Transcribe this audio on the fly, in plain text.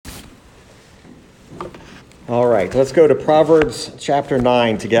All right, let's go to Proverbs chapter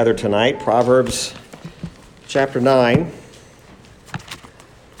 9 together tonight. Proverbs chapter 9.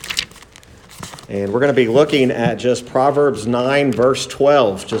 And we're going to be looking at just Proverbs 9, verse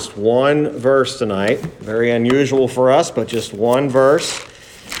 12. Just one verse tonight. Very unusual for us, but just one verse.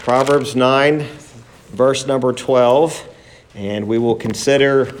 Proverbs 9, verse number 12. And we will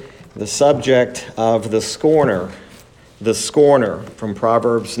consider the subject of the scorner from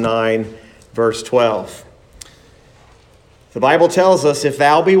Proverbs 9, verse 12. The Bible tells us, if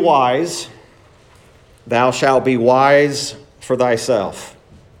thou be wise, thou shalt be wise for thyself.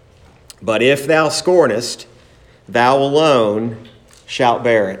 But if thou scornest, thou alone shalt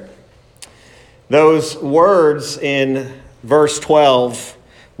bear it. Those words in verse 12,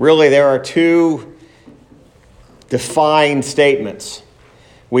 really there are two defined statements.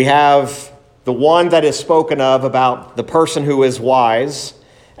 We have the one that is spoken of about the person who is wise,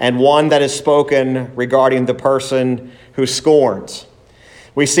 and one that is spoken regarding the person who scorns.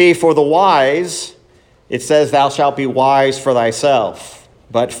 We see for the wise, it says, thou shalt be wise for thyself.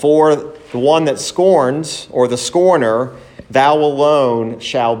 But for the one that scorns, or the scorner, thou alone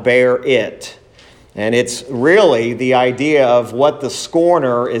shall bear it. And it's really the idea of what the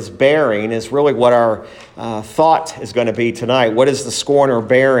scorner is bearing is really what our thought is going to be tonight. What is the scorner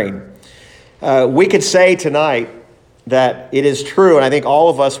bearing? We could say tonight that it is true, and I think all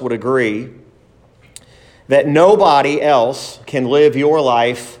of us would agree, that nobody else can live your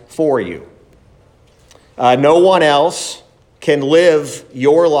life for you. No one else can live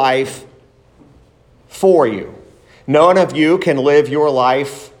your life for you. None of you can live your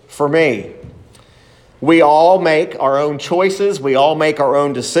life for me. We all make our own choices. We all make our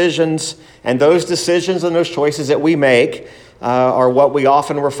own decisions. And those decisions and those choices that we make are what we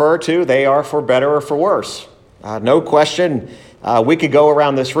often refer to. They are for better or for worse. No question. We could go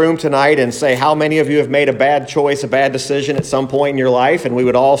around this room tonight and say, how many of you have made a bad choice, a bad decision at some point in your life? And we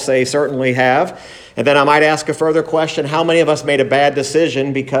would all say, certainly have. And then I might ask a further question, how many of us made a bad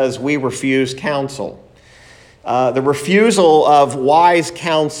decision because we refused counsel? The refusal of wise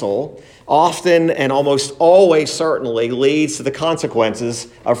counsel often and almost always certainly leads to the consequences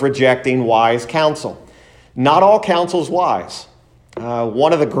of rejecting wise counsel. Not all counsel is wise.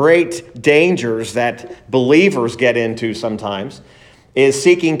 One of the great dangers that believers get into sometimes is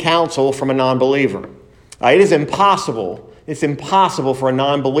seeking counsel from a non-believer. It is impossible. It's impossible for a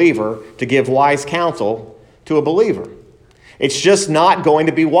non-believer to give wise counsel to a believer. It's just not going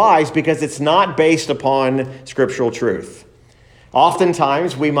to be wise because it's not based upon scriptural truth.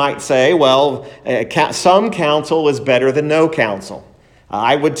 Oftentimes we might say, well, some counsel is better than no counsel.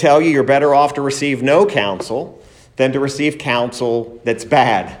 I would tell you you're better off to receive no counsel than to receive counsel that's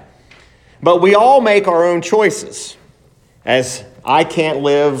bad. But we all make our own choices. As I can't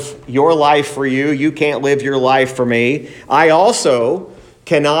live your life for you, you can't live your life for me. I also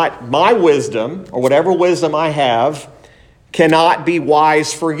cannot, my wisdom, or whatever wisdom I have, cannot be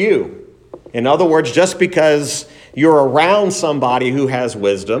wise for you. In other words, just because you're around somebody who has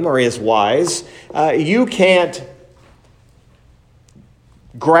wisdom or is wise, you can't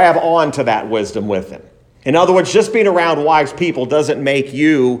grab onto that wisdom with them. In other words, just being around wise people doesn't make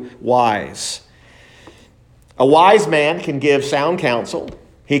you wise. A wise man can give sound counsel.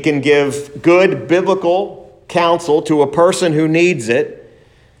 He can give good biblical counsel to a person who needs it.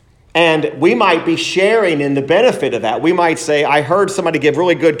 And we might be sharing in the benefit of that. We might say, I heard somebody give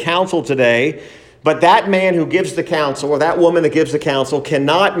really good counsel today, but that man who gives the counsel or that woman that gives the counsel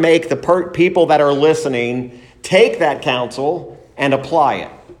cannot make the people that are listening take that counsel and apply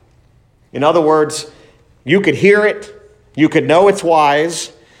it. In other words, you could hear it, you could know it's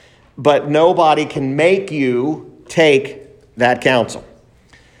wise, but nobody can make you take that counsel.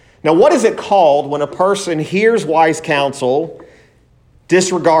 Now, what is it called when a person hears wise counsel,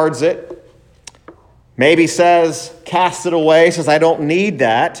 disregards it, maybe says, cast it away, says, I don't need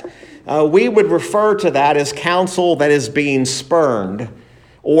that? We would refer to that as counsel that is being spurned,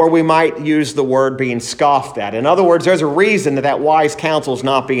 or we might use the word being scoffed at. In other words, there's a reason that wise counsel is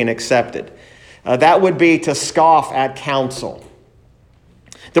not being accepted. That would be to scoff at counsel.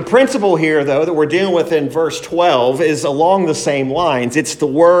 The principle here, though, that we're dealing with in verse 12 is along the same lines. It's the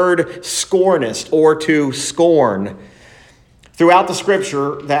word scornest, or to scorn. Throughout the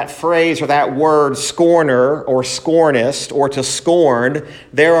scripture, that phrase or that word scorner or scornest or to scorn,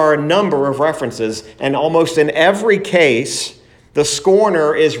 there are a number of references. And almost in every case, the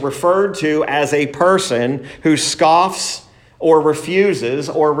scorner is referred to as a person who scoffs or refuses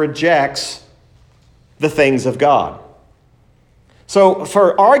or rejects the things of God. So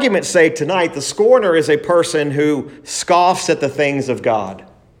for argument's sake tonight, the scorner is a person who scoffs at the things of God.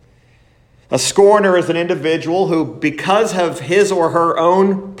 A scorner is an individual who, because of his or her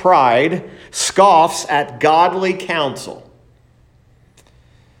own pride, scoffs at godly counsel.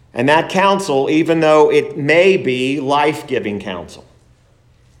 And that counsel, even though it may be life-giving counsel.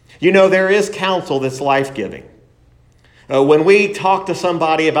 You know, there is counsel that's life-giving. When we talk to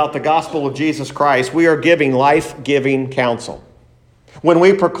somebody about the gospel of Jesus Christ, we are giving life-giving counsel. When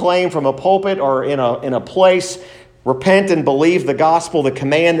we proclaim from a pulpit or in a place, repent and believe the gospel, the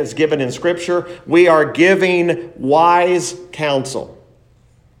command that's given in Scripture, we are giving wise counsel.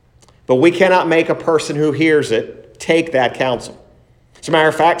 But we cannot make a person who hears it take that counsel. As a matter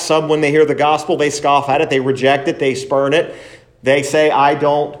of fact, some, when they hear the gospel, they scoff at it, they reject it, they spurn it. They say, I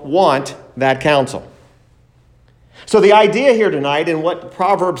don't want that counsel. So the idea here tonight, and what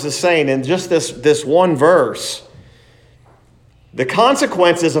Proverbs is saying in just this one verse, the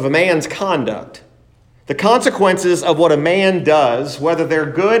consequences of a man's conduct, the consequences of what a man does, whether they're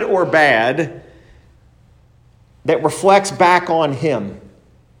good or bad, that reflects back on him.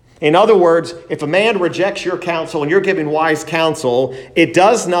 In other words, if a man rejects your counsel and you're giving wise counsel, it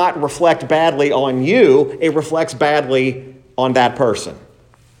does not reflect badly on you, it reflects badly on that person.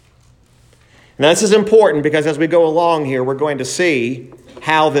 And this is important because as we go along here, we're going to see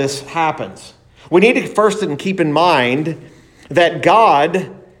how this happens. We need to first keep in mind that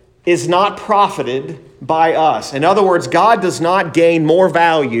God is not profited by us. In other words, God does not gain more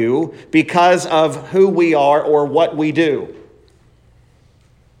value because of who we are or what we do.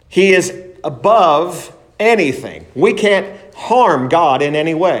 He is above anything. We can't harm God in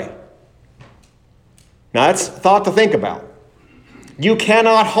any way. Now, that's a thought to think about. You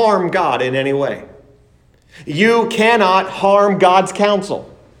cannot harm God in any way. You cannot harm God's counsel.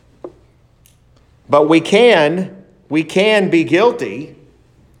 But we can be guilty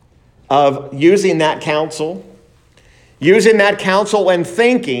of using that counsel and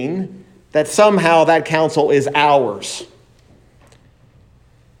thinking that somehow that counsel is ours.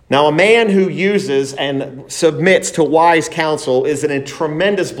 Now, a man who uses and submits to wise counsel is a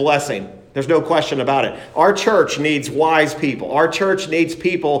tremendous blessing. There's no question about it. Our church needs wise people. Our church needs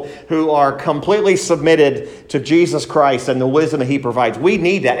people who are completely submitted to Jesus Christ and the wisdom that He provides. We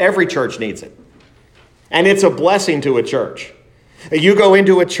need that. Every church needs it. And it's a blessing to a church. You go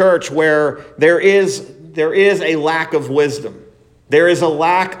into a church where there is a lack of wisdom. There is a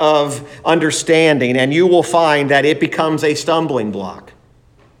lack of understanding, and you will find that it becomes a stumbling block.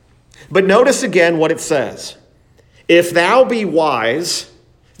 But notice again what it says. If thou be wise,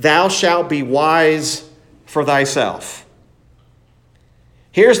 thou shalt be wise for thyself.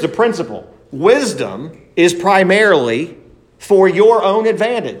 Here's the principle. Wisdom is primarily for your own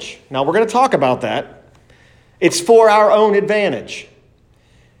advantage. Now, we're going to talk about that. It's for our own advantage.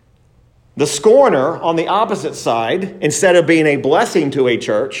 The scorner on the opposite side, instead of being a blessing to a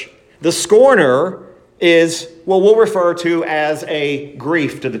church, the scorner is what we'll refer to as a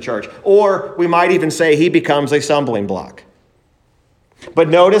grief to the church. Or we might even say he becomes a stumbling block. But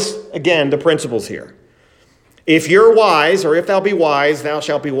notice, again, the principles here. If you're wise, or if thou be wise, thou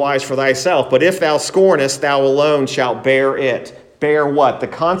shalt be wise for thyself. But if thou scornest, thou alone shalt bear it. Bear what? The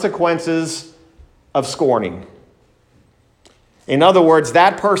consequences of scorning. In other words,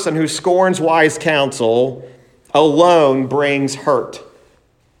 that person who scorns wise counsel alone brings hurt.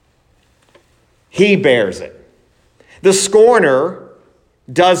 He bears it. The scorner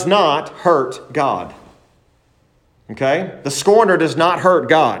does not hurt God. Okay? The scorner does not hurt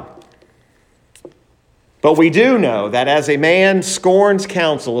God. But we do know that as a man scorns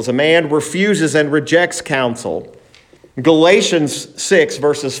counsel, as a man refuses and rejects counsel, Galatians 6,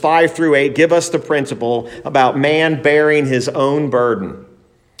 verses 5 through 8, give us the principle about man bearing his own burden.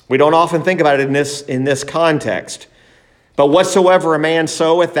 We don't often think about it in this context. But whatsoever a man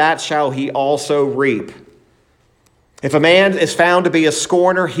soweth, that shall he also reap. If a man is found to be a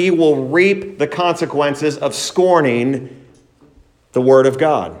scorner, he will reap the consequences of scorning the word of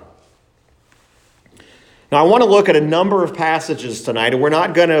God. Now, I want to look at a number of passages tonight, and we're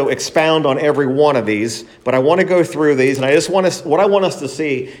not going to expound on every one of these, but I want to go through these, and what I want us to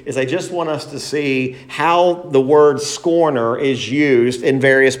see is I just want us to see how the word scorner is used in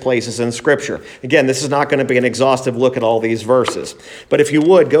various places in Scripture. Again, this is not going to be an exhaustive look at all these verses, but if you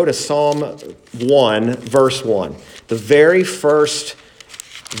would, go to Psalm 1, verse 1, the very first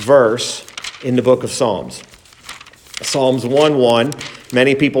verse in the book of Psalms. Psalms 1:1.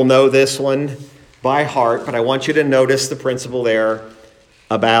 Many people know this one by heart, but I want you to notice the principle there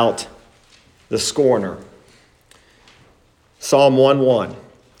about the scorner. Psalm 1:1.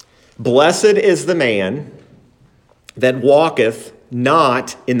 Blessed is the man that walketh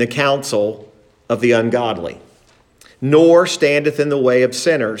not in the counsel of the ungodly, nor standeth in the way of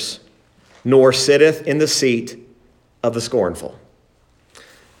sinners, nor sitteth in the seat of the scornful.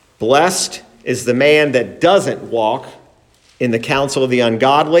 Blessed is the man that doesn't walk in the counsel of the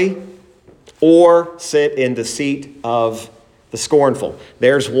ungodly, or sit in the seat of the scornful.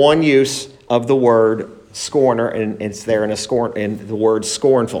 There's one use of the word scorner, and it's there in the word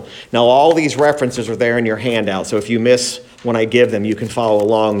scornful. Now, all these references are there in your handout, so if you miss when I give them, you can follow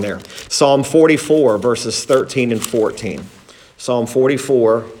along there. Psalm 44, verses 13 and 14. Psalm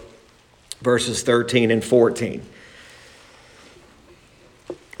 44, verses 13 and 14.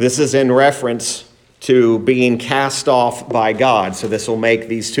 This is in reference to being cast off by God, so this will make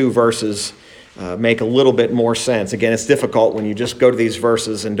these two verses make a little bit more sense. Again, it's difficult when you just go to these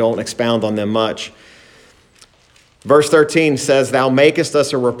verses and don't expound on them much. Verse 13 says, "Thou makest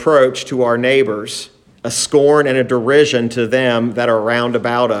us a reproach to our neighbors, a scorn and a derision to them that are round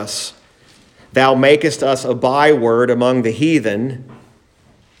about us. Thou makest us a byword among the heathen,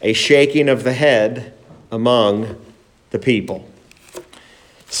 a shaking of the head among the people."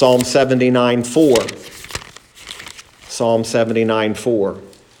 Psalm 79:4. Psalm 79:4.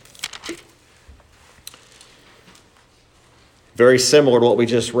 Very similar to what we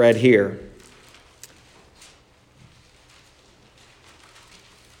just read here.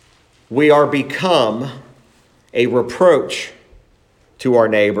 We are become a reproach to our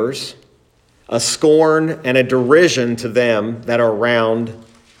neighbors, a scorn and a derision to them that are round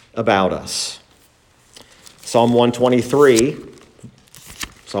about us. Psalm 123,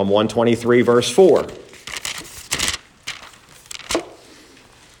 Psalm 123, verse 4.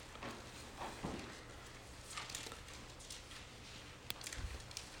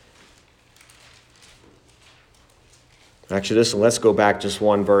 Actually, let's go back just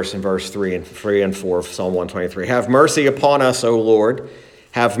one verse in verse 3 and 4 of Psalm 123. "Have mercy upon us, O Lord.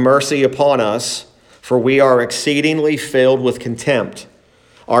 Have mercy upon us, for we are exceedingly filled with contempt.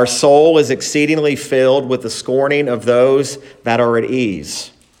 Our soul is exceedingly filled with the scorning of those that are at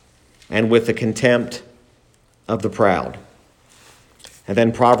ease, and with the contempt of the proud." And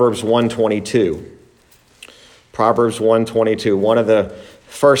then Proverbs 122. Proverbs 122, one of the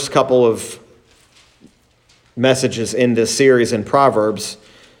first couple of messages in this series in Proverbs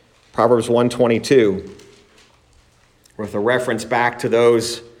 122, with a reference back to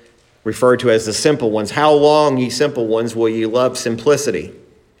those referred to as the simple ones. "How long, ye simple ones, will ye love simplicity?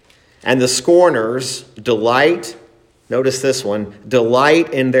 And the scorners delight," notice this one,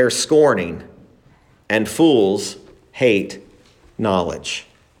 "delight in their scorning, and fools hate knowledge."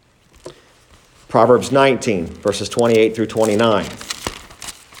 Proverbs 19, verses 28 through 29.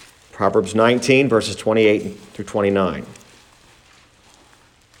 Proverbs 19, verses 28 through 29.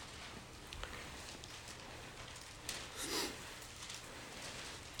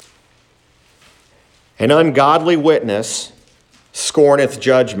 "An ungodly witness scorneth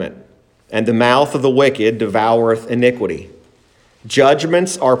judgment, and the mouth of the wicked devoureth iniquity.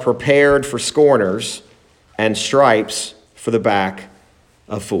 Judgments are prepared for scorners, and stripes for the back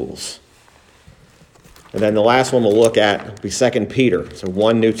of fools." And then the last one we'll look at will be 2 Peter. So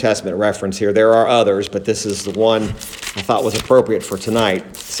one New Testament reference here. There are others, but this is the one I thought was appropriate for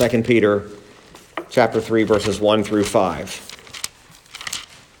tonight. 2 Peter chapter 3, verses 1 through 5.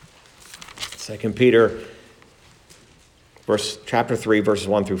 2 Peter chapter 3, verses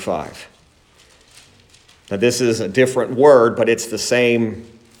 1 through 5. Now this is a different word, but it's the same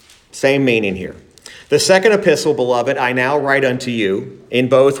meaning here. "The second epistle, beloved, I now write unto you, in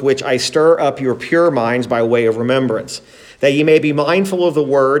both which I stir up your pure minds by way of remembrance, that ye may be mindful of the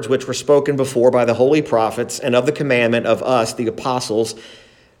words which were spoken before by the holy prophets, and of the commandment of us, the apostles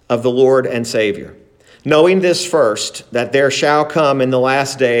of the Lord and Savior. Knowing this first, that there shall come in the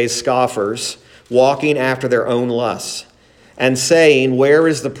last days scoffers, walking after their own lusts, and saying, Where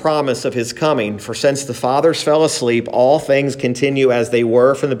is the promise of his coming? For since the fathers fell asleep, all things continue as they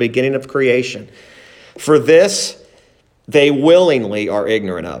were from the beginning of creation. For this they willingly are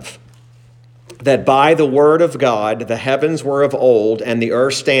ignorant of, that by the word of God the heavens were of old, and the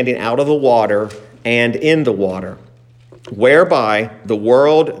earth standing out of the water and in the water, whereby the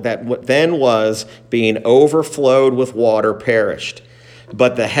world that then was, being overflowed with water, perished.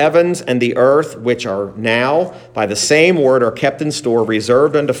 But the heavens and the earth, which are now by the same word, are kept in store,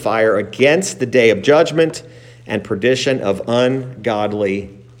 reserved unto fire against the day of judgment and perdition of ungodly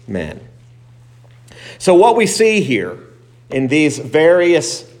men." So what we see here in these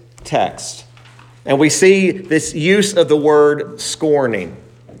various texts, and we see this use of the word scorning,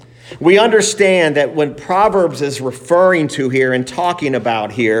 We understand that when Proverbs is referring to here and talking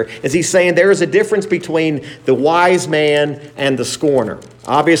about here, is he's saying there is a difference between the wise man and the scorner.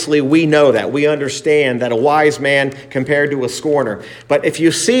 Obviously, we know that. We understand that a wise man compared to a scorner. But if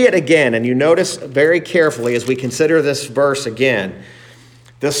you see it again, and you notice very carefully as we consider this verse again,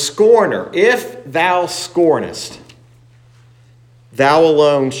 the scorner, if thou scornest, thou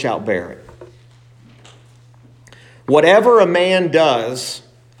alone shalt bear it. Whatever a man does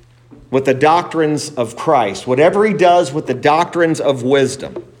with the doctrines of Christ, whatever he does with the doctrines of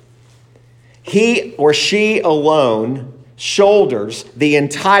wisdom, he or she alone shoulders the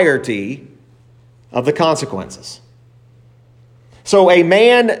entirety of the consequences. So a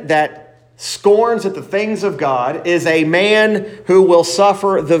man that scorns at the things of God is a man who will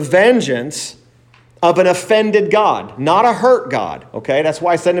suffer the vengeance of an offended God, not a hurt God. Okay, that's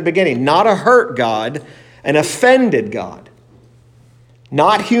why I said in the beginning, not a hurt God, an offended God.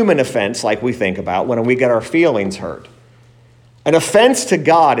 Not human offense like we think about when we get our feelings hurt. An offense to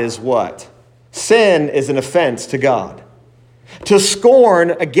God is what? Sin is an offense to God. To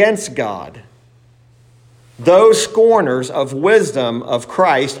scorn against God, those scorners of wisdom of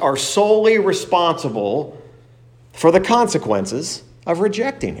Christ are solely responsible for the consequences of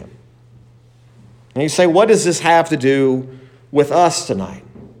rejecting him. And you say, what does this have to do with us tonight?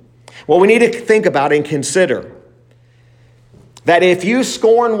 Well, we need to think about and consider that if you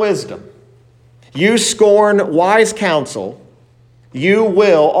scorn wisdom, you scorn wise counsel, you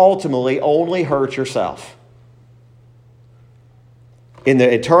will ultimately only hurt yourself. In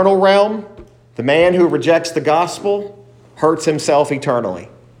the eternal realm, the man who rejects the gospel hurts himself eternally.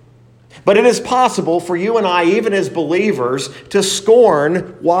 But it is possible for you and I, even as believers, to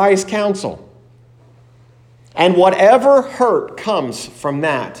scorn wise counsel. And whatever hurt comes from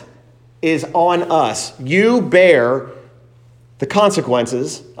that is on us. You bear the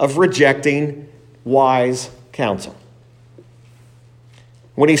consequences of rejecting wise counsel.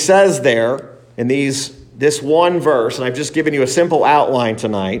 When he says there in this one verse, and I've just given you a simple outline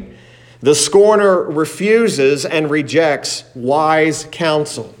tonight, the scorner refuses and rejects wise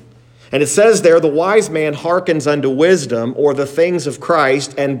counsel. And it says there, the wise man hearkens unto wisdom or the things of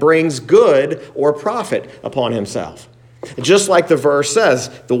Christ and brings good or profit upon himself. Just like the verse says,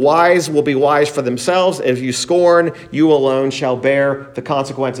 the wise will be wise for themselves. If you scorn, you alone shall bear the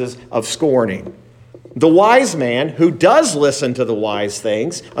consequences of scorning. The wise man who does listen to the wise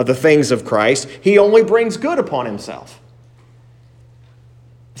things, of the things of Christ, he only brings good upon himself.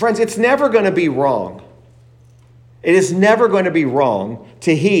 Friends, it's never going to be wrong. It is never going to be wrong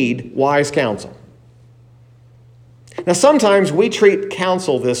to heed wise counsel. Now, sometimes we treat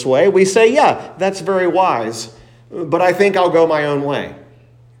counsel this way. We say, yeah, that's very wise, but I think I'll go my own way.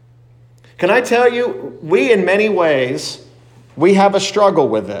 Can I tell you, we in many ways, we have a struggle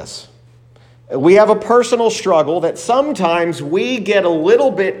with this. We have a personal struggle that sometimes we get a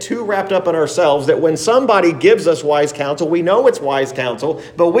little bit too wrapped up in ourselves that when somebody gives us wise counsel, we know it's wise counsel,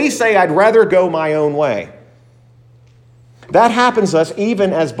 but we say, I'd rather go my own way. That happens to us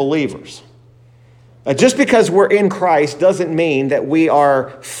even as believers. Just because we're in Christ doesn't mean that we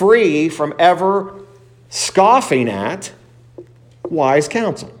are free from ever scoffing at wise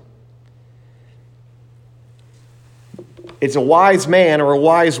counsel. It's a wise man or a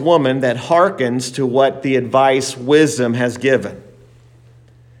wise woman that hearkens to what the advice wisdom has given.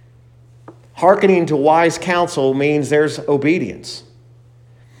 Hearkening to wise counsel means there's obedience.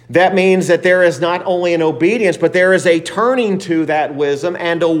 That means that there is not only an obedience, but there is a turning to that wisdom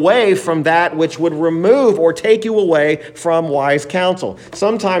and away from that which would remove or take you away from wise counsel.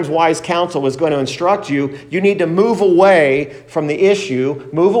 Sometimes wise counsel is going to instruct you. You need to move away from the issue,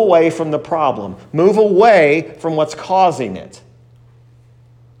 move away from the problem, move away from what's causing it.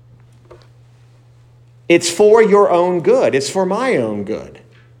 It's for your own good. It's for my own good.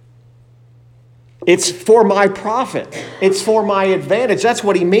 It's for my profit. It's for my advantage. That's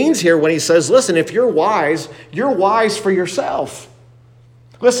what he means here when he says, listen, if you're wise for yourself.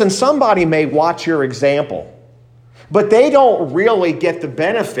 Listen, somebody may watch your example, but they don't really get the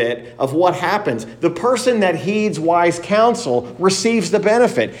benefit of what happens. The person that heeds wise counsel receives the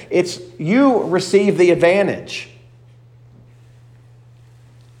benefit. It's you receive the advantage.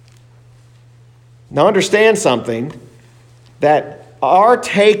 Now understand something, that our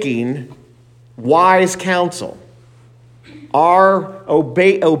taking wise counsel, our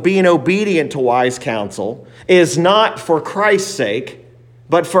being obedient to wise counsel, is not for Christ's sake,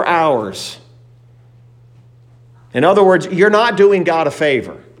 but for ours. In other words, you're not doing God a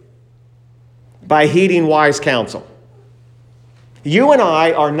favor by heeding wise counsel. You and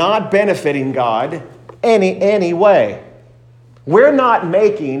I are not benefiting God any way. We're not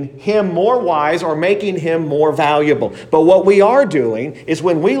making him more wise or making him more valuable. But what we are doing is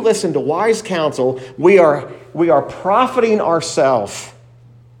when we listen to wise counsel, we are profiting ourselves.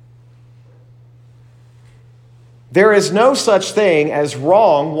 There is no such thing as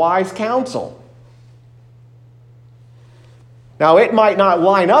wrong wise counsel. Now, it might not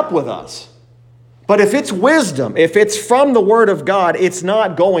line up with us, but if it's wisdom, if it's from the Word of God, it's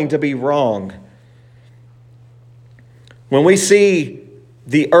not going to be wrong. When we see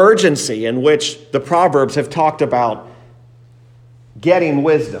the urgency in which the Proverbs have talked about getting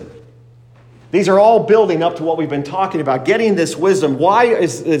wisdom, these are all building up to what we've been talking about, getting this wisdom. Why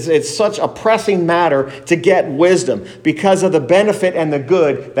is it such a pressing matter to get wisdom? Because of the benefit and the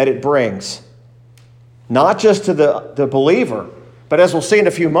good that it brings. Not just to the believer, but as we'll see in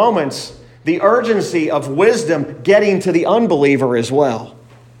a few moments, the urgency of wisdom getting to the unbeliever as well.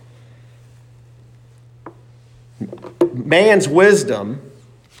 Man's wisdom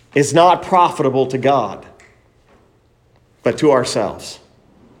is not profitable to God, but to ourselves.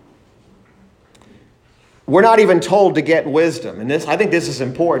 We're not even told to get wisdom, and I think this is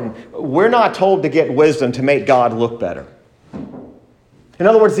important. We're not told to get wisdom to make God look better. In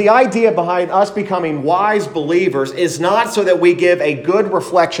other words, the idea behind us becoming wise believers is not so that we give a good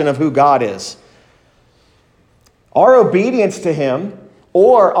reflection of who God is. Our obedience to him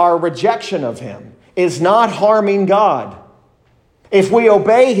or our rejection of him is not harming God. If we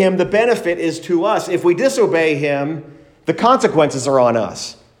obey him, the benefit is to us. If we disobey him, the consequences are on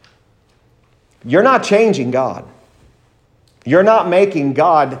us. You're not changing God. You're not making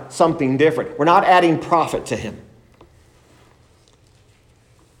God something different. We're not adding profit to him.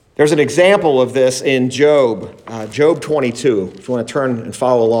 There's an example of this in Job, Job 22. If you want to turn and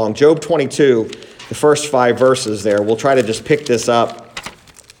follow along. Job 22, the first 5 verses there. We'll try to just pick this up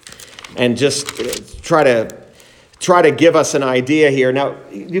and just try to give us an idea here. Now,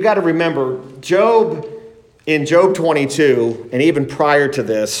 you got to remember, Job, in Job 22, and even prior to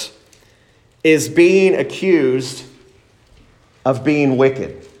this, is being accused of being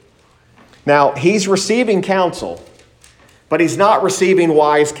wicked. Now, he's receiving counsel, but he's not receiving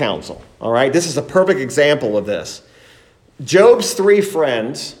wise counsel. All right? This is a perfect example of this. Job's 3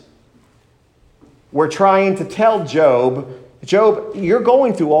 friends were trying to tell Job, Job, you're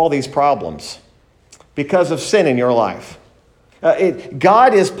going through all these problems because of sin in your life.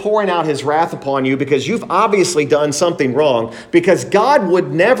 God is pouring out his wrath upon you because you've obviously done something wrong, because God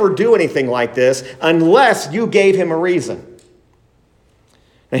would never do anything like this unless you gave him a reason.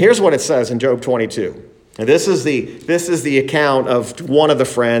 Now here's what it says in Job 22. And this is the account of one of the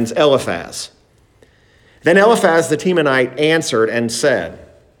friends, Eliphaz. Then Eliphaz the Temanite answered and said,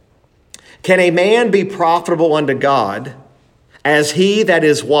 "Can a man be profitable unto God, as he that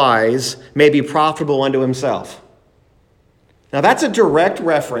is wise may be profitable unto himself?" Now that's a direct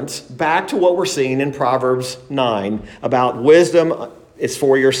reference back to what we're seeing in Proverbs 9 about wisdom is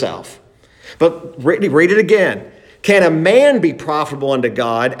for yourself. But read it again. Can a man be profitable unto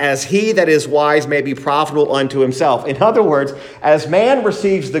God, as he that is wise may be profitable unto himself? In other words, as man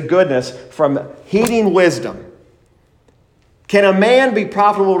receives the goodness from heeding wisdom, can a man be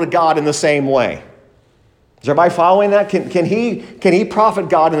profitable to God in the same way? Is everybody following that? Can he profit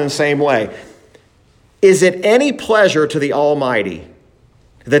God in the same way? Is it any pleasure to the Almighty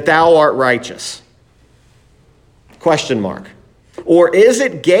that thou art righteous? Question mark. Or is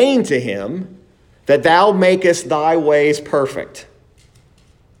it gain to him that thou makest thy ways perfect?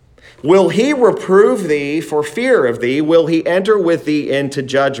 Will he reprove thee for fear of thee? Will he enter with thee into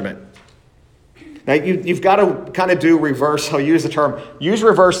judgment? Now, you've got to kind of do reverse, I'll use the term, use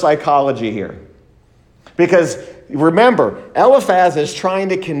reverse psychology here. Because remember, Eliphaz is trying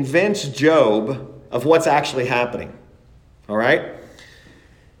to convince Job of what's actually happening. All right?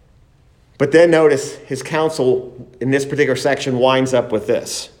 But then notice his counsel in this particular section winds up with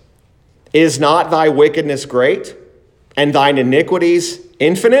this. Is not thy wickedness great, and thine iniquities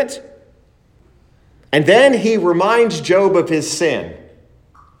infinite? And then he reminds Job of his sin.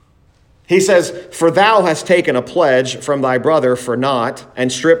 He says, "For thou hast taken a pledge from thy brother for naught,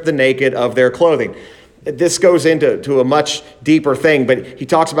 and stripped the naked of their clothing." This goes into a much deeper thing, but he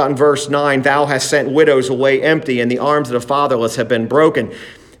talks about in verse 9, "Thou hast sent widows away empty, and the arms of the fatherless have been broken."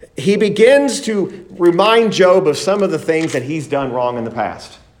 He begins to remind Job of some of the things that he's done wrong in the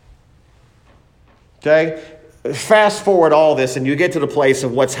past. Okay? Fast forward all this, and you get to the place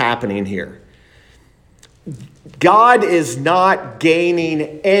of what's happening here. God is not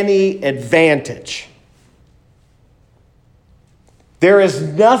gaining any advantage. There is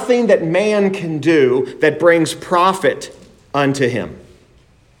nothing that man can do that brings profit unto him.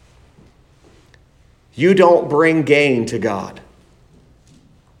 You don't bring gain to God.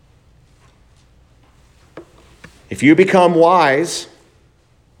 If you become wise,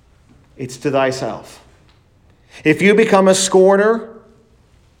 it's to thyself. If you become a scorner,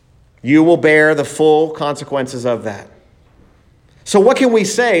 you will bear the full consequences of that. So what can we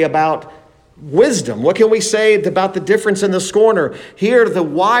say about wisdom? What can we say about the difference in the scorner? Here, the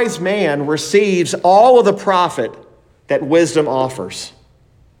wise man receives all of the profit that wisdom offers.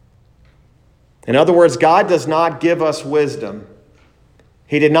 In other words, God does not give us wisdom.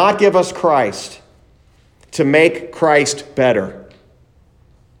 He did not give us Christ to make Christ better.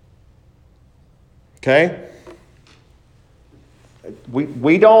 Okay?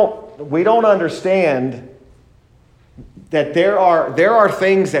 We don't understand that there are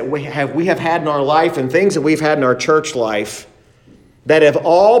things that we have had in our life and things that we've had in our church life that have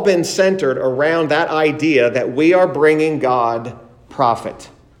all been centered around that idea that we are bringing God profit.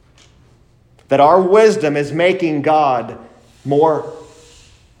 That our wisdom is making God more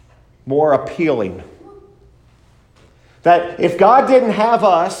appealing. That if God didn't have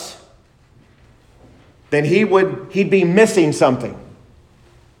us, then he'd be missing something.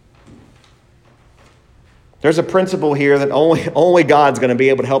 There's a principle here that only God's going to be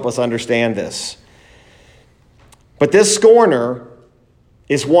able to help us understand this. But this scorner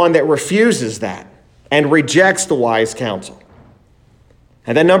is one that refuses that and rejects the wise counsel.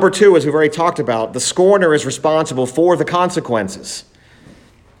 And then number 2, as we've already talked about, the scorner is responsible for the consequences.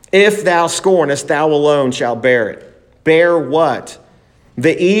 If thou scornest, thou alone shalt bear it. Bear what?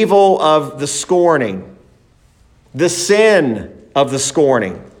 The evil of the scorning, the sin of the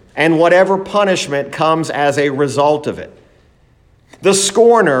scorning, and whatever punishment comes as a result of it. The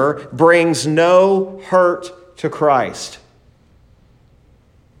scorner brings no hurt to Christ.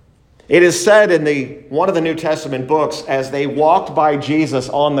 It is said in one of the New Testament books, as they walked by Jesus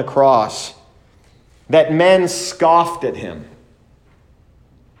on the cross, that men scoffed at him.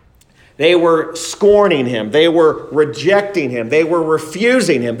 They were scorning him. They were rejecting him. They were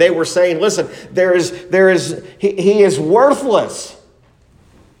refusing him. They were saying, listen, he is worthless.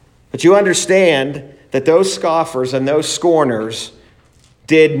 But you understand that those scoffers and those scorners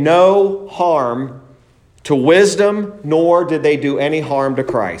did no harm to wisdom, nor did they do any harm to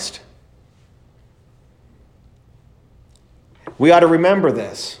Christ. We ought to remember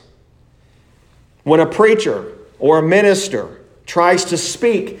this. When a preacher or a minister tries to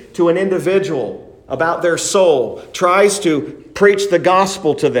speak to an individual about their soul, tries to preach the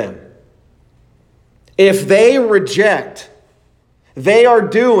gospel to them, if they reject, they are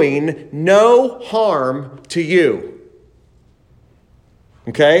doing no harm to you.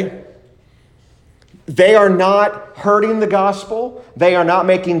 Okay? They are not hurting the gospel. They are not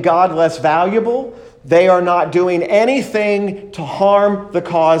making God less valuable. They are not doing anything to harm the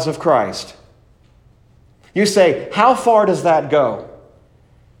cause of Christ. You say, how far does that go?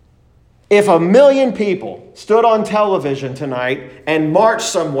 If 1 million people stood on television tonight and marched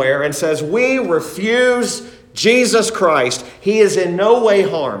somewhere and says, we refuse Jesus Christ, he is in no way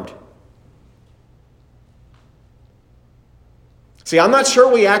harmed. See, I'm not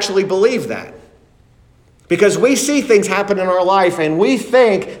sure we actually believe that. Because we see things happen in our life and we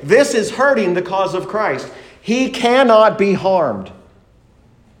think this is hurting the cause of Christ. He cannot be harmed.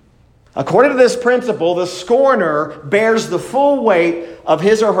 According to this principle, the scorner bears the full weight of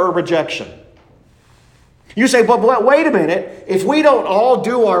his or her rejection. You say, but wait a minute. If we don't all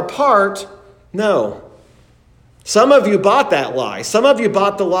do our part, no. Some of you bought that lie. Some of you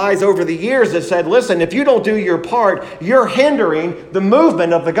bought the lies over the years that said, listen, if you don't do your part, you're hindering the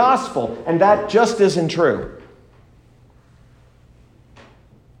movement of the gospel. And that just isn't true.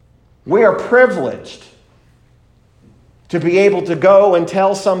 We are privileged to be able to go and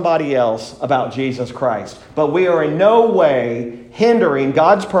tell somebody else about Jesus Christ. But we are in no way hindering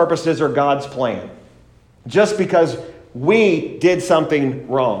God's purposes or God's plan just because we did something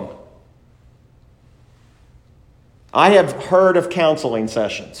wrong. I have heard of counseling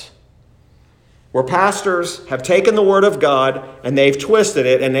sessions where pastors have taken the Word of God and they've twisted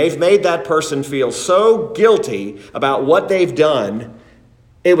it and they've made that person feel so guilty about what they've done.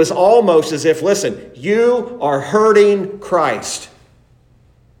 It was almost as if, listen, you are hurting Christ.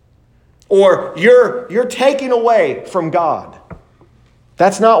 Or you're taking away from God.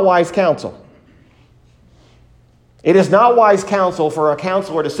 That's not wise counsel. It is not wise counsel for a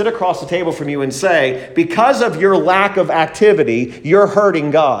counselor to sit across the table from you and say, because of your lack of activity, you're hurting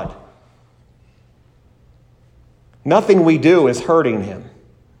God. Nothing we do is hurting him.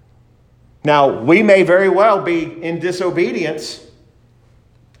 Now, we may very well be in disobedience,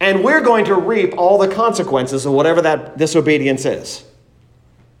 and we're going to reap all the consequences of whatever that disobedience is.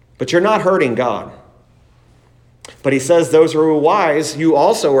 But you're not hurting God. But he says those who are wise, you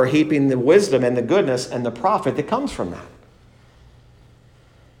also are heaping the wisdom and the goodness and the profit that comes from that.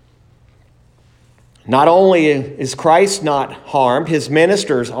 Not only is Christ not harmed, his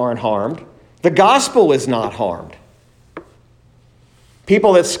ministers aren't harmed, the gospel is not harmed.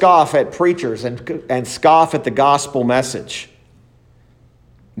 People that scoff at preachers and scoff at the gospel message,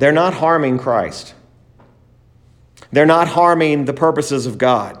 they're not harming Christ. They're not harming the purposes of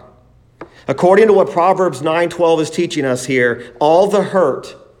God. According to what Proverbs 9:12 is teaching us here, all the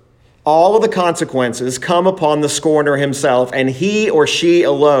hurt, all of the consequences come upon the scorner himself, and he or she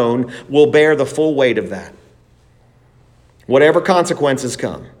alone will bear the full weight of that. Whatever consequences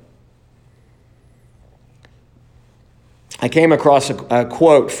come. I came across a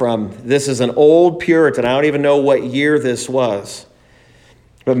quote this is an old Puritan. I don't even know what year this was.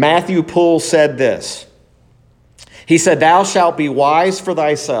 But Matthew Poole said this. He said, "Thou shalt be wise for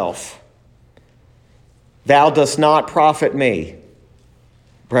thyself. Thou dost not profit me,"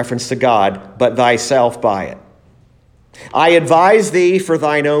 reference to God, "but thyself by it. I advise thee for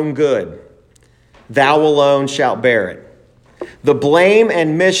thine own good. Thou alone shalt bear it. The blame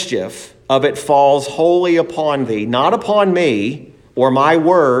and mischief of it falls wholly upon thee, not upon me or my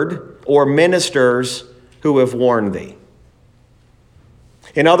word or ministers who have warned thee."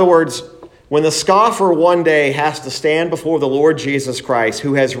 In other words, when the scoffer one day has to stand before the Lord Jesus Christ,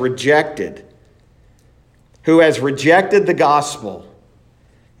 who has rejected the gospel,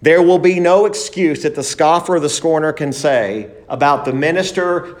 there will be no excuse that the scoffer or the scorner can say about the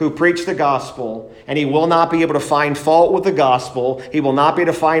minister who preached the gospel, and he will not be able to find fault with the gospel. He will not be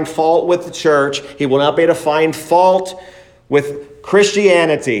able to find fault with the church. He will not be able to find fault with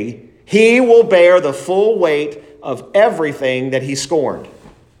Christianity. He will bear the full weight of everything that he scorned.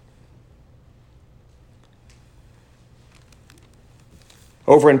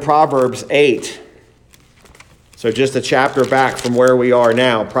 Over in Proverbs 8, so just a chapter back from where we are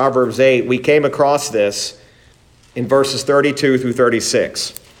now, Proverbs 8, we came across this in verses 32 through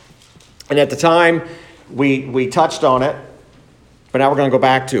 36. And at the time, we touched on it, but now we're going to go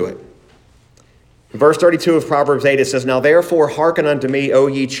back to it. In verse 32 of Proverbs 8, it says, "Now therefore hearken unto me, O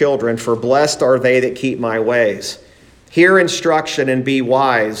ye children, for blessed are they that keep my ways. Hear instruction and be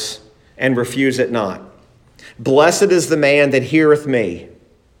wise, and refuse it not. Blessed is the man that heareth me,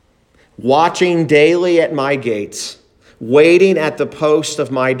 watching daily at my gates, waiting at the post of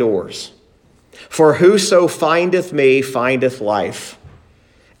my doors. For whoso findeth me findeth life,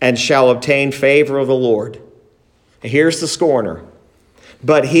 and shall obtain favor of the Lord. Here's the scorner.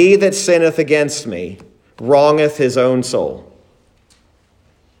 But he that sinneth against me wrongeth his own soul.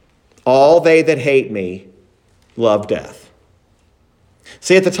 All they that hate me love death."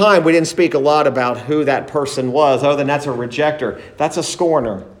 See, at the time, we didn't speak a lot about who that person was, other than that's a rejecter. That's a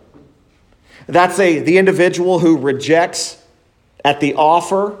scorner. That's the individual who rejects at the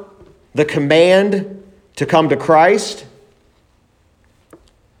offer, the command to come to Christ.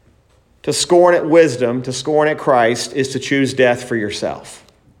 To scorn at wisdom, to scorn at Christ, is to choose death for yourself.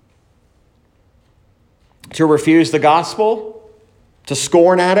 To refuse the gospel, to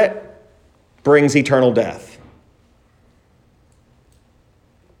scorn at it, brings eternal death.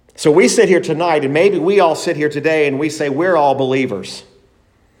 So we sit here tonight, and maybe we all sit here today, and we say we're all believers.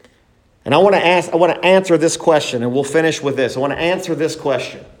 And I want to answer this question, and we'll finish with this. I want to answer this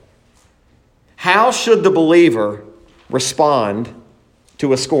question. How should the believer respond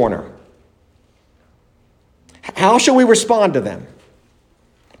to a scorner? How should we respond to them?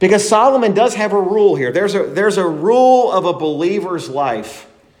 Because Solomon does have a rule here. There's a rule of a believer's life,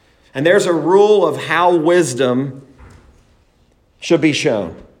 and there's a rule of how wisdom should be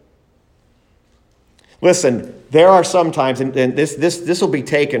shown. Listen, there are some times, and this will be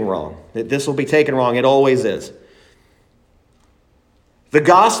taken wrong. This will be taken wrong. It always is. The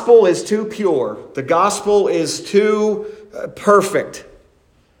gospel is too pure. The gospel is too perfect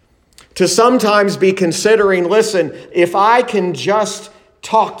to sometimes be considering, listen, if I can just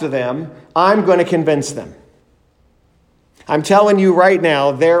talk to them, I'm going to convince them. I'm telling you right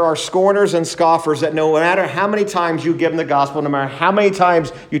now, there are scorners and scoffers that no matter how many times you give them the gospel, no matter how many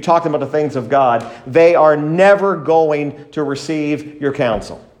times you talk to them about the things of God, they are never going to receive your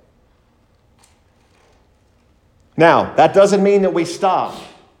counsel. Now, that doesn't mean that we stop.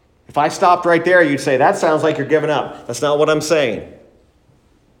 If I stopped right there, you'd say, that sounds like you're giving up. That's not what I'm saying.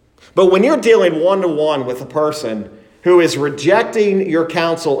 But when you're dealing one-to-one with a person who is rejecting your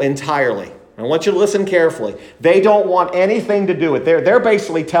counsel entirely, I want you to listen carefully. They don't want anything to do with it. They're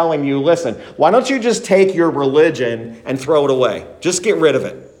basically telling you, listen, why don't you just take your religion and throw it away? Just get rid of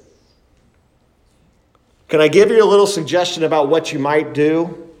it. Can I give you a little suggestion about what you might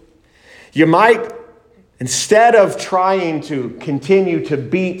do? You might Instead of trying to continue to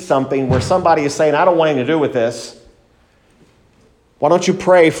beat something where somebody is saying, I don't want anything to do with this, why don't you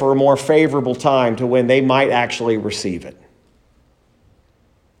pray for a more favorable time to when they might actually receive it?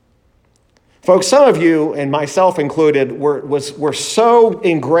 Folks, some of you, and myself included, were so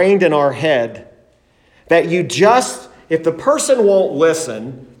ingrained in our head that you just, if the person won't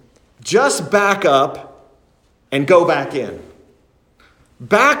listen, just back up and go back in.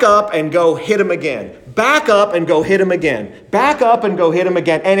 Back up and go hit him again. Back up and go hit him again. Back up and go hit him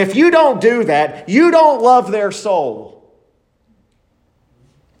again. And if you don't do that, you don't love their soul.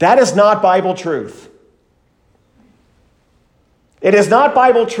 That is not Bible truth. It is not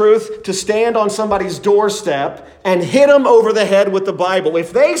Bible truth to stand on somebody's doorstep and hit them over the head with the Bible.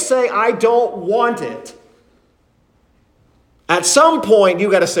 If they say, I don't want it, at some point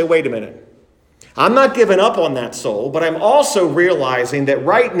you got to say, wait a minute. I'm not giving up on that soul, but I'm also realizing that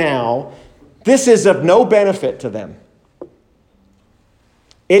right now, this is of no benefit to them.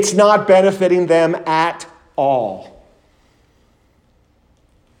 It's not benefiting them at all.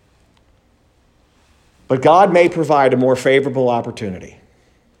 But God may provide a more favorable opportunity.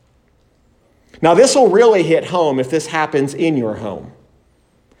 Now, this will really hit home if this happens in your home.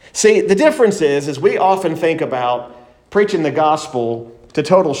 See, the difference is we often think about preaching the gospel to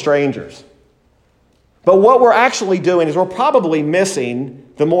total strangers. But what we're actually doing is we're probably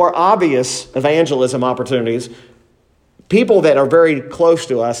missing the more obvious evangelism opportunities, people that are very close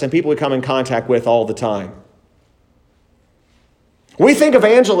to us and people we come in contact with all the time. We think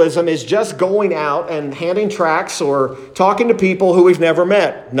evangelism is just going out and handing tracts or talking to people who we've never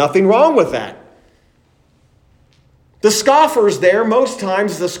met. Nothing wrong with that. The scoffers there, most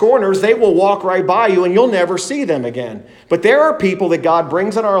times the scorners, they will walk right by you and you'll never see them again. But there are people that God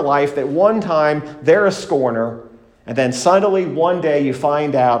brings in our life that one time they're a scorner, and then suddenly one day you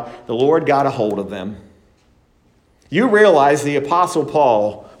find out the Lord got a hold of them. You realize the Apostle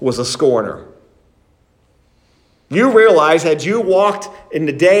Paul was a scorner. You realize had you walked in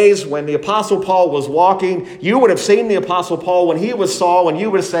the days when the Apostle Paul was walking, you would have seen the Apostle Paul when he was Saul, and you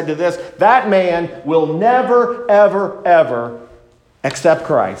would have said to this, that man will never, ever, ever accept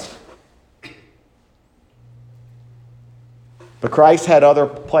Christ. But Christ had other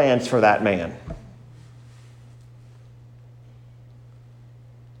plans for that man.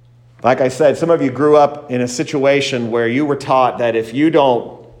 Like I said, some of you grew up in a situation where you were taught that if you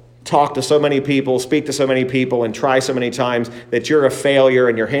don't talk to so many people, speak to so many people, and try so many times that you're a failure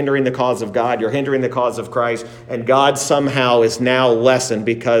and you're hindering the cause of God, you're hindering the cause of Christ, and God somehow is now lessened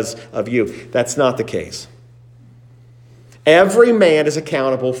because of you. That's not the case. Every man is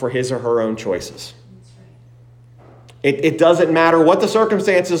accountable for his or her own choices. It doesn't matter what the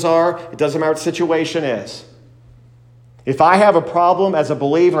circumstances are. It doesn't matter what the situation is. If I have a problem as a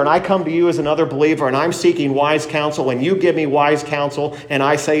believer and I come to you as another believer and I'm seeking wise counsel and you give me wise counsel and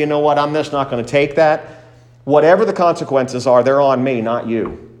I say, you know what, I'm just not going to take that, whatever the consequences are, they're on me, not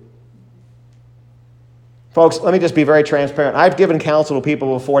you. Folks, let me just be very transparent. I've given counsel to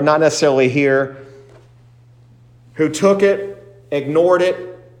people before, not necessarily here, who took it, ignored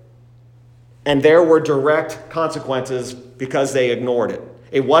it, and there were direct consequences because they ignored it.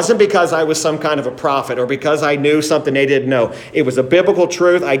 It wasn't because I was some kind of a prophet or because I knew something they didn't know. It was a biblical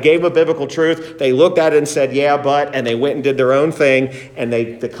truth. I gave them a biblical truth. They looked at it and said, yeah, but, and they went and did their own thing, and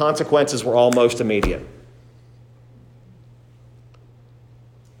the consequences were almost immediate.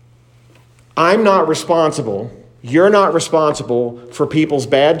 I'm not responsible. You're not responsible for people's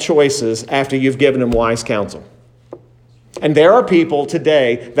bad choices after you've given them wise counsel. And there are people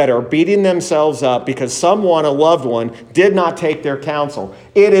today that are beating themselves up because someone, a loved one, did not take their counsel.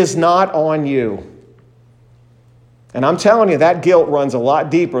 It is not on you. And I'm telling you, that guilt runs a lot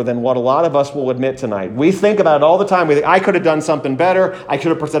deeper than what a lot of us will admit tonight. We think about it all the time. We think, I could have done something better. I should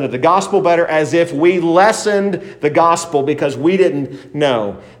have presented the gospel better, as if we lessened the gospel because we didn't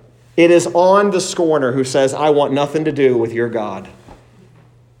know. It is on the scorner who says, I want nothing to do with your God.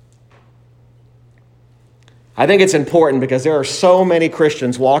 I think it's important because there are so many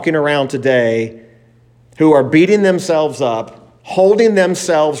Christians walking around today who are beating themselves up, holding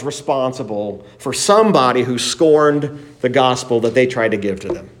themselves responsible for somebody who scorned the gospel that they tried to give to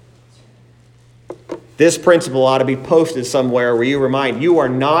them. This principle ought to be posted somewhere where you remind you are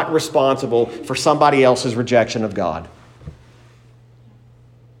not responsible for somebody else's rejection of God.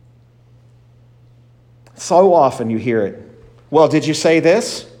 So often you hear it. Well, did you say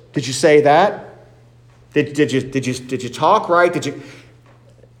this? Did you say that? Did you talk right?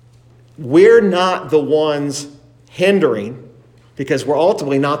 We're not the ones hindering because we're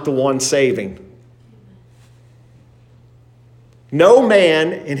ultimately not the ones saving. No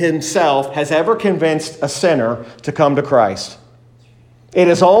man in himself has ever convinced a sinner to come to Christ. It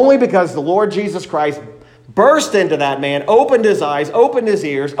is only because the Lord Jesus Christ burst into that man, opened his eyes, opened his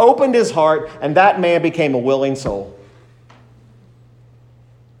ears, opened his heart, and that man became a willing soul.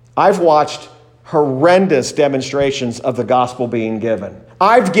 I've watched horrendous demonstrations of the gospel being given.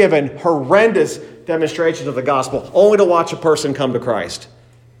 I've given horrendous demonstrations of the gospel only to watch a person come to Christ.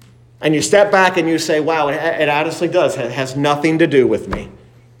 And you step back and you say, wow, it honestly does. It has nothing to do with me.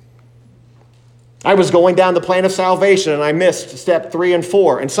 I was going down the plan of salvation and I missed step 3 and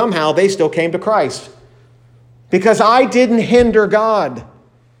 4, and somehow they still came to Christ. Because I didn't hinder God.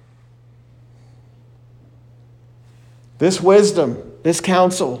 This wisdom, this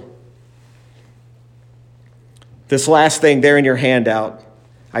counsel, this last thing there in your handout,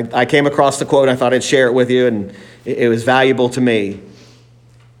 I came across the quote. I thought I'd share it with you, and it was valuable to me.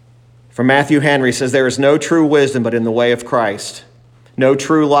 From Matthew Henry, says, there is no true wisdom but in the way of Christ, no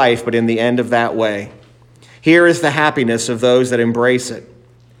true life but in the end of that way. Here is the happiness of those that embrace it.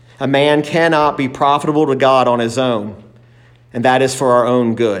 A man cannot be profitable to God on his own, and that is for our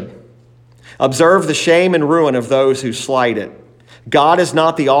own good. Observe the shame and ruin of those who slight it. God is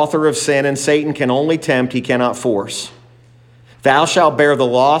not the author of sin, and Satan can only tempt, he cannot force. Thou shalt bear the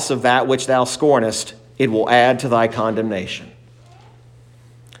loss of that which thou scornest. It will add to thy condemnation.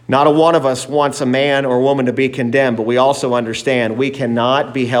 Not a one of us wants a man or woman to be condemned, but we also understand we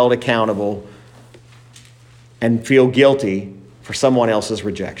cannot be held accountable and feel guilty for someone else's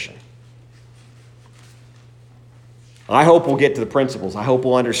rejection. I hope we'll get to the principles. I hope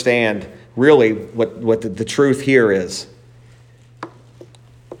we'll understand really what the truth here is.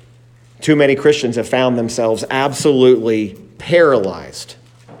 Too many Christians have found themselves absolutely paralyzed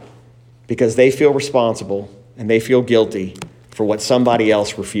because they feel responsible and they feel guilty for what somebody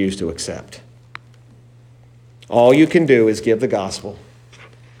else refused to accept. All you can do is give the gospel.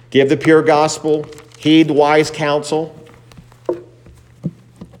 Give the pure gospel, heed wise counsel,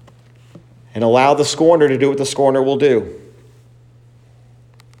 and allow the scorner to do what the scorner will do.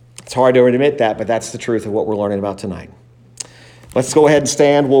 It's hard to admit that, but that's the truth of what we're learning about tonight. Let's go ahead and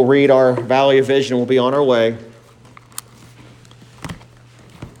stand. We'll read our Valley of Vision. We'll be on our way.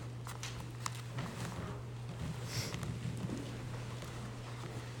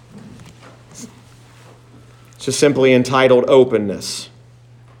 It's just simply entitled Openness.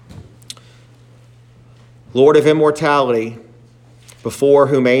 Lord of immortality, before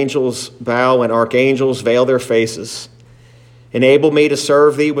whom angels bow and archangels veil their faces, enable me to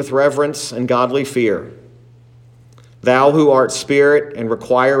serve thee with reverence and godly fear. Thou who art spirit and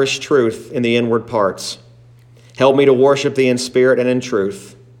requirest truth in the inward parts, help me to worship thee in spirit and in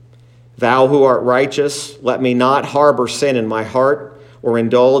truth. Thou who art righteous, let me not harbor sin in my heart or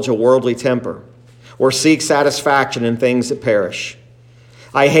indulge a worldly temper, or seek satisfaction in things that perish.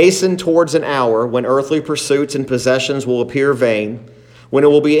 I hasten towards an hour when earthly pursuits and possessions will appear vain, when it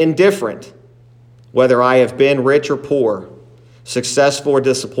will be indifferent whether I have been rich or poor, successful or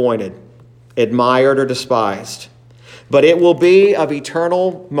disappointed, admired or despised. But it will be of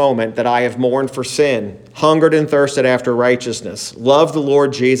eternal moment that I have mourned for sin, hungered and thirsted after righteousness, loved the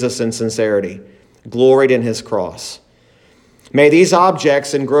Lord Jesus in sincerity, gloried in his cross. May these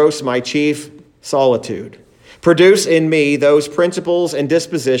objects engross my chief solitude. Produce in me those principles and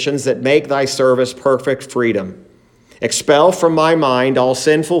dispositions that make thy service perfect freedom. Expel from my mind all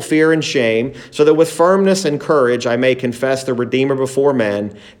sinful fear and shame, so that with firmness and courage I may confess the Redeemer before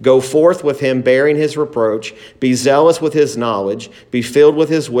men, go forth with him bearing his reproach, be zealous with his knowledge, be filled with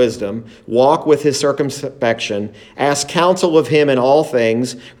his wisdom, walk with his circumspection, ask counsel of him in all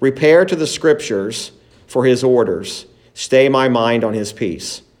things, repair to the scriptures for his orders, stay my mind on his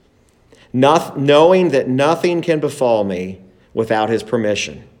peace. Knowing that nothing can befall me without his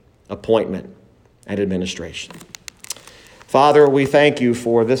permission, appointment, and administration. Father, we thank you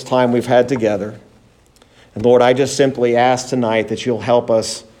for this time we've had together. And Lord, I just simply ask tonight that you'll help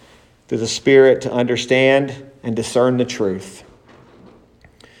us through the Spirit to understand and discern the truth.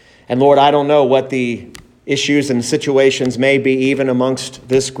 And Lord, I don't know what the issues and situations may be even amongst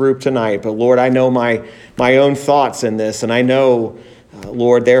this group tonight, but Lord, I know my own thoughts in this, and I know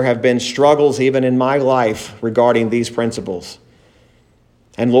Lord, there have been struggles even in my life regarding these principles.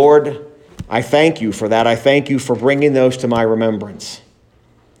 And Lord, I thank you for that. I thank you for bringing those to my remembrance.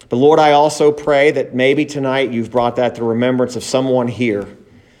 But Lord, I also pray that maybe tonight you've brought that to remembrance of someone here.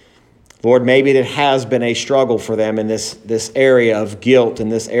 Lord, maybe it has been a struggle for them in this area of guilt, in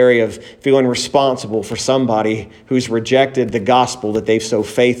this area of feeling responsible for somebody who's rejected the gospel that they've so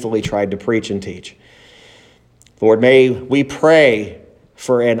faithfully tried to preach and teach. Lord, may we pray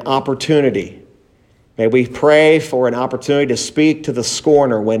for an opportunity May we pray for an opportunity to speak to the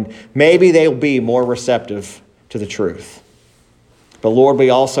scorner when maybe they'll be more receptive to the truth. But Lord, we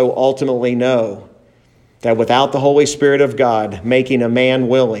also ultimately know that without the Holy Spirit of God making a man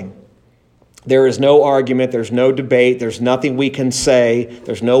willing, there is no argument, there's no debate, there's nothing we can say,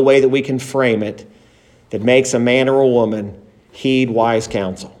 there's no way that we can frame it that makes a man or a woman heed wise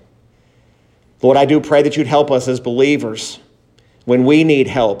counsel. Lord, I do pray that you'd help us as believers. When we need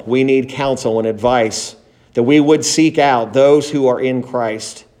help, we need counsel and advice, that we would seek out those who are in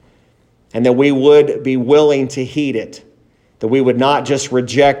Christ, and that we would be willing to heed it, that we would not just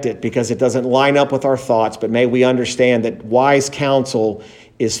reject it because it doesn't line up with our thoughts, but may we understand that wise counsel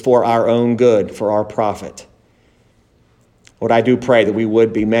is for our own good, for our profit. Lord, I do pray that we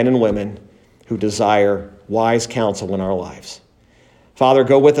would be men and women who desire wise counsel in our lives. Father,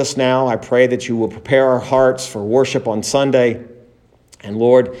 go with us now. I pray that you will prepare our hearts for worship on Sunday. And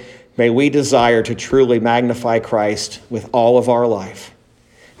Lord, may we desire to truly magnify Christ with all of our life.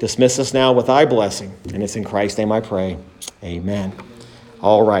 Dismiss us now with thy blessing. And it's in Christ's name I pray. Amen.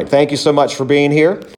 All right. Thank you so much for being here.